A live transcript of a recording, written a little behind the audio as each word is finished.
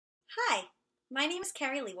Hi, my name is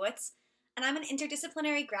Carrie Leibowitz, and I'm an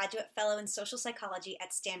interdisciplinary graduate fellow in social psychology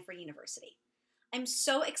at Stanford University. I'm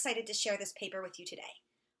so excited to share this paper with you today.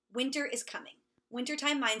 Winter is coming,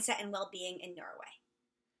 Wintertime Mindset and Wellbeing in Norway.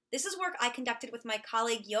 This is work I conducted with my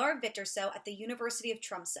colleague Leibowitz Vitterso at the University of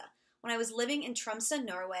Tromsø when I was living in Tromsø,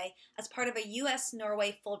 Norway as part of a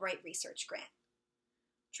US-Norway Fulbright research grant.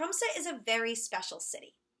 Tromsø is a very special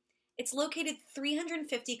city. It's located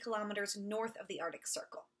 350 kilometers north of the Arctic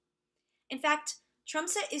Circle. In fact,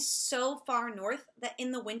 Tromsø is so far north that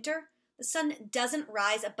in the winter, the sun doesn't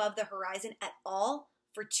rise above the horizon at all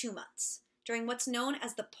for 2 months, during what's known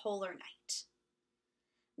as the polar night.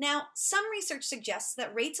 Now, some research suggests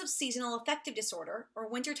that rates of seasonal affective disorder, or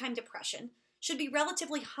wintertime depression, should be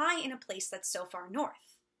relatively high in a place that's so far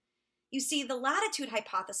north. You see, the latitude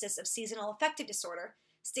hypothesis of seasonal affective disorder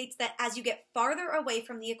states that as you get farther away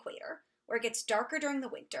from the equator, where it gets darker during the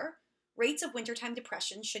winter, rates of wintertime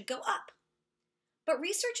depression should go up. But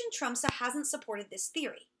research in Tromsø hasn't supported this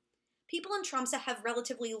theory. People in Tromsø have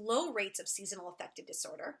relatively low rates of seasonal affective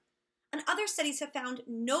disorder, and other studies have found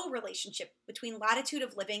no relationship between latitude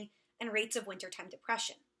of living and rates of wintertime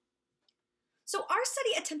depression. So our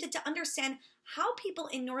study attempted to understand how people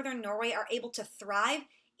in northern Norway are able to thrive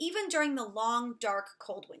even during the long, dark,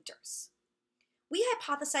 cold winters. We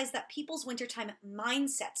hypothesized that people's wintertime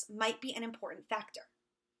mindsets might be an important factor.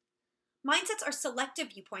 Mindsets are selective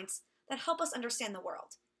viewpoints that help us understand the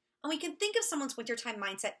world, and we can think of someone's wintertime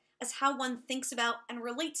mindset as how one thinks about and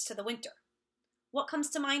relates to the winter. What comes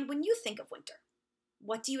to mind when you think of winter?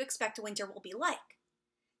 What do you expect winter will be like?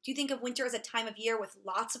 Do you think of winter as a time of year with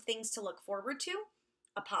lots of things to look forward to,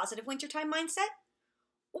 a positive wintertime mindset?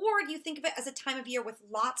 Or do you think of it as a time of year with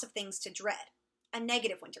lots of things to dread, a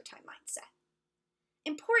negative wintertime mindset?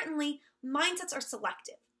 Importantly, mindsets are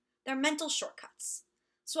selective. They're mental shortcuts.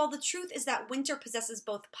 So while the truth is that winter possesses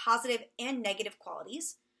both positive and negative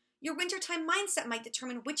qualities, your wintertime mindset might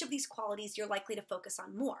determine which of these qualities you're likely to focus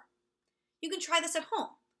on more. You can try this at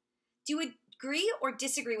home. Do you agree or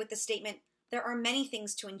disagree with the statement, there are many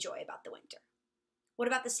things to enjoy about the winter? What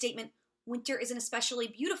about the statement, winter is an especially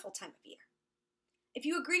beautiful time of year? If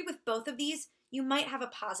you agreed with both of these, you might have a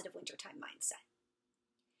positive wintertime mindset.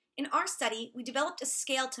 In our study, we developed a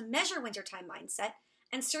scale to measure wintertime mindset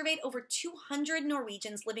and surveyed over 200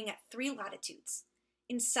 Norwegians living at 3 latitudes: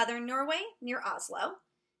 in southern Norway, near Oslo,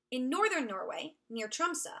 in northern Norway, near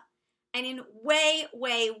Tromsø, and in way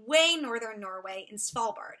northern Norway in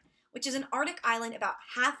Svalbard, which is an Arctic island about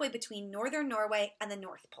halfway between northern Norway and the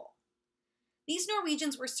North Pole. These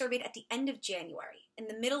Norwegians were surveyed at the end of January, in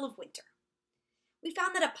the middle of winter. We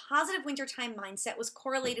found that a positive wintertime mindset was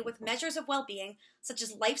correlated with measures of well-being such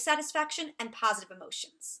as life satisfaction and positive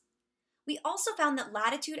emotions. We also found that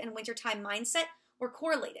latitude and wintertime mindset were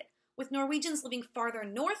correlated, with Norwegians living farther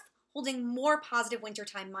north holding more positive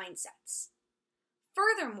wintertime mindsets.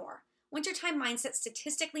 Furthermore, wintertime mindset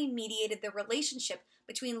statistically mediated the relationship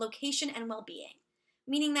between location and well-being,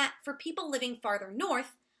 meaning that for people living farther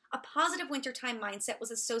north, a positive wintertime mindset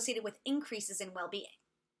was associated with increases in well-being.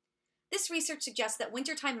 This research suggests that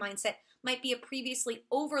wintertime mindset might be a previously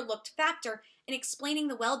overlooked factor in explaining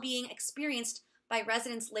the well-being experienced by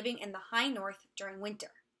residents living in the high north during winter.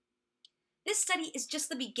 This study is just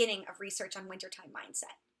the beginning of research on wintertime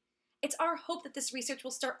mindset. It's our hope that this research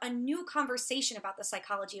will start a new conversation about the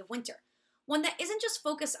psychology of winter, one that isn't just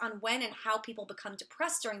focused on when and how people become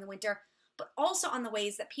depressed during the winter, but also on the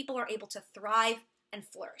ways that people are able to thrive and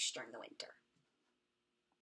flourish during the winter.